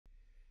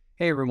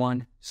Hey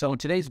everyone. So in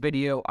today's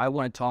video, I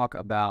want to talk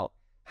about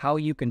how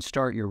you can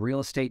start your real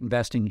estate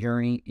investing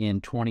journey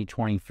in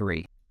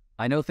 2023.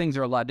 I know things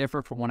are a lot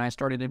different from when I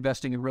started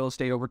investing in real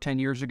estate over 10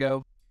 years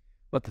ago,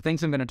 but the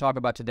things I'm going to talk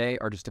about today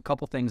are just a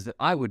couple things that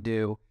I would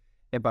do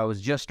if I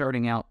was just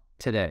starting out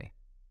today.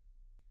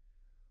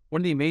 One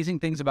of the amazing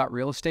things about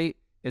real estate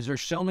is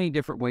there's so many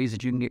different ways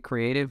that you can get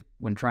creative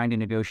when trying to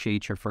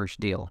negotiate your first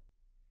deal.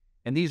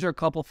 And these are a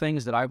couple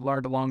things that I've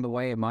learned along the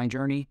way in my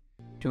journey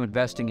to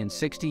investing in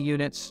 60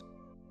 units,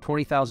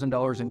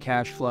 $20,000 in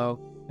cash flow,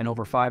 and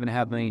over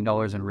 $5.5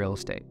 million in real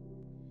estate.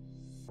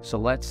 So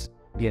let's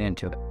get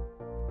into it.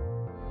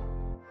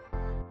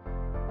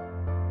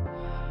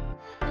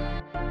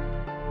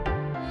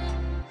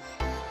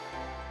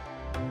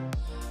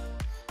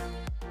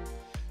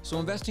 So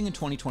investing in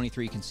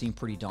 2023 can seem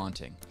pretty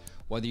daunting.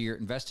 Whether you're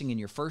investing in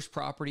your first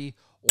property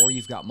or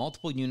you've got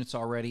multiple units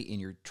already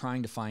and you're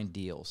trying to find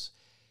deals,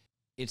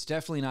 it's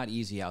definitely not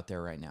easy out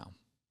there right now.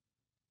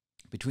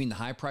 Between the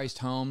high-priced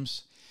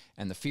homes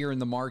and the fear in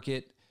the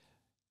market,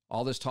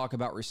 all this talk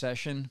about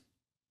recession,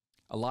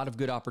 a lot of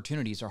good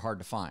opportunities are hard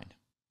to find.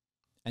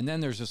 And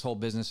then there's this whole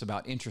business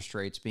about interest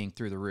rates being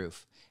through the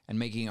roof and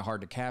making it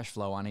hard to cash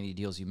flow on any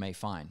deals you may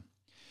find.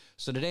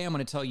 So today I'm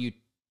going to tell you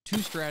two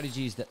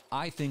strategies that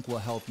I think will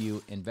help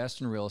you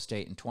invest in real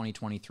estate in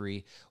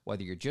 2023,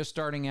 whether you're just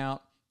starting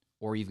out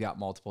or you've got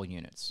multiple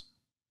units.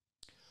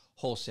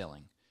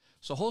 Wholesaling.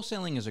 So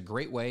wholesaling is a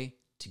great way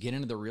to get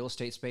into the real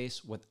estate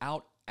space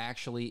without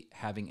actually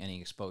having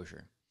any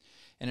exposure.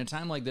 In a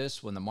time like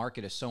this, when the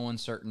market is so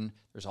uncertain,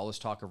 there's all this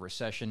talk of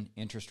recession,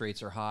 interest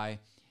rates are high,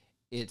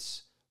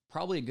 it's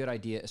probably a good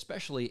idea,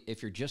 especially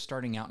if you're just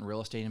starting out in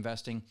real estate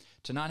investing,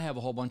 to not have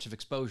a whole bunch of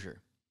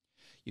exposure.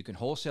 You can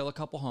wholesale a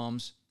couple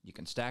homes, you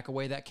can stack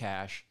away that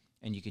cash,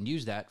 and you can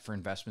use that for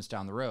investments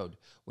down the road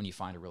when you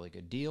find a really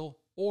good deal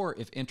or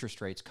if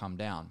interest rates come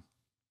down.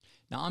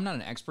 Now, I'm not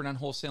an expert on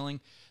wholesaling.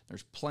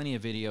 There's plenty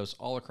of videos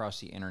all across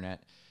the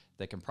internet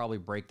that can probably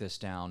break this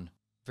down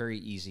very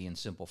easy and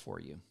simple for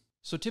you.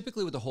 So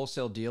typically with a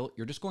wholesale deal,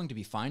 you're just going to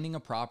be finding a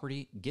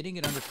property, getting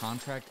it under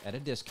contract at a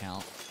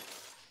discount,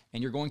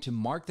 and you're going to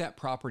mark that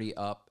property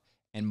up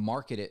and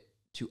market it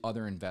to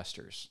other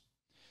investors.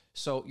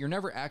 So you're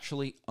never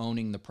actually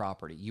owning the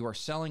property. You are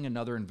selling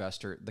another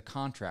investor the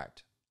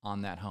contract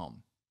on that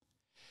home.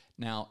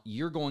 Now,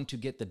 you're going to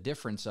get the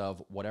difference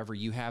of whatever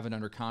you have it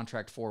under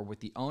contract for with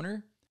the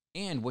owner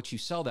and what you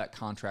sell that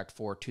contract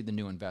for to the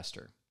new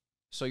investor.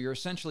 So you're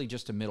essentially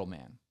just a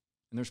middleman.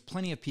 And there's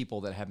plenty of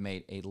people that have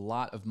made a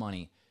lot of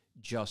money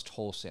just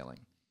wholesaling.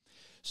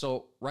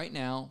 So right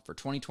now for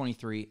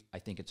 2023, I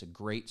think it's a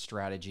great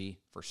strategy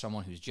for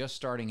someone who's just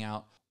starting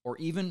out, or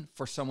even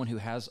for someone who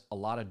has a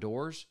lot of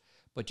doors,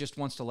 but just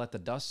wants to let the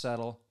dust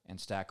settle and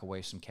stack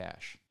away some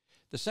cash.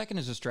 The second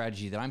is a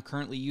strategy that I'm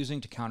currently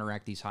using to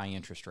counteract these high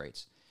interest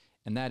rates,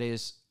 and that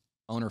is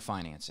owner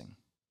financing.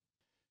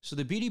 So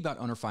the beauty about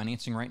owner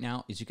financing right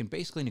now is you can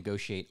basically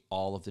negotiate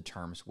all of the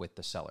terms with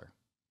the seller.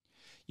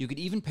 You could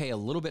even pay a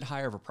little bit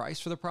higher of a price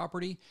for the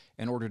property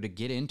in order to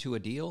get into a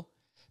deal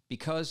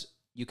because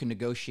you can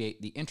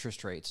negotiate the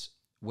interest rates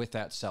with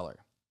that seller.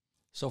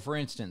 So for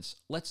instance,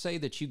 let's say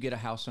that you get a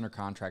house under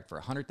contract for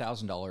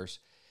 $100,000.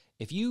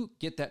 If you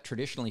get that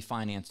traditionally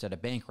financed at a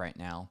bank right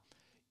now,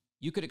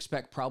 you could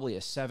expect probably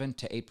a 7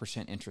 to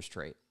 8% interest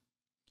rate.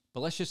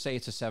 But let's just say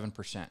it's a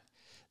 7%.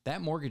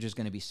 That mortgage is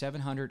going to be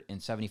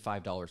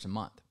 $775 a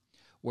month.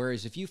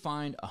 Whereas if you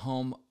find a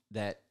home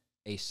that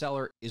a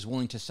seller is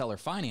willing to seller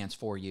finance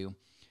for you,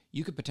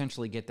 you could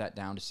potentially get that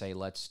down to, say,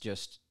 let's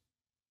just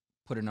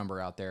put a number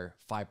out there,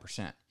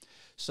 5%.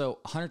 So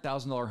a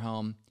 $100,000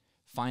 home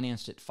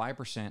financed at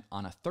 5%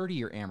 on a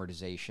 30-year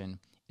amortization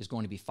is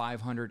going to be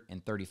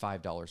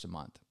 $535 a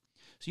month.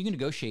 So you can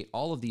negotiate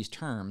all of these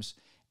terms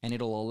and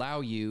it'll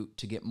allow you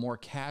to get more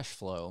cash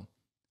flow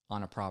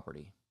on a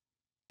property.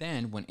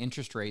 Then when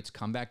interest rates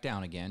come back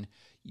down again,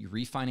 you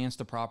refinance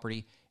the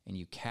property and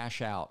you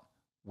cash out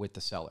with the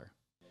seller.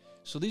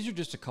 So these are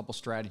just a couple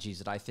strategies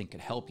that I think could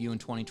help you in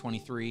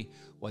 2023,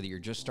 whether you're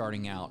just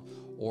starting out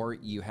or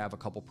you have a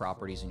couple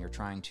properties and you're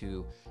trying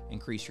to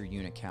increase your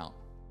unit count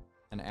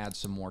and add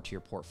some more to your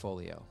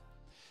portfolio.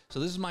 So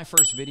this is my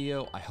first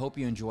video. I hope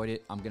you enjoyed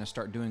it. I'm going to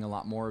start doing a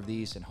lot more of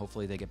these and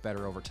hopefully they get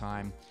better over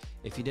time.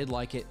 If you did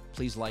like it,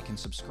 please like and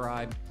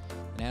subscribe.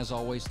 And as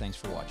always, thanks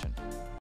for watching.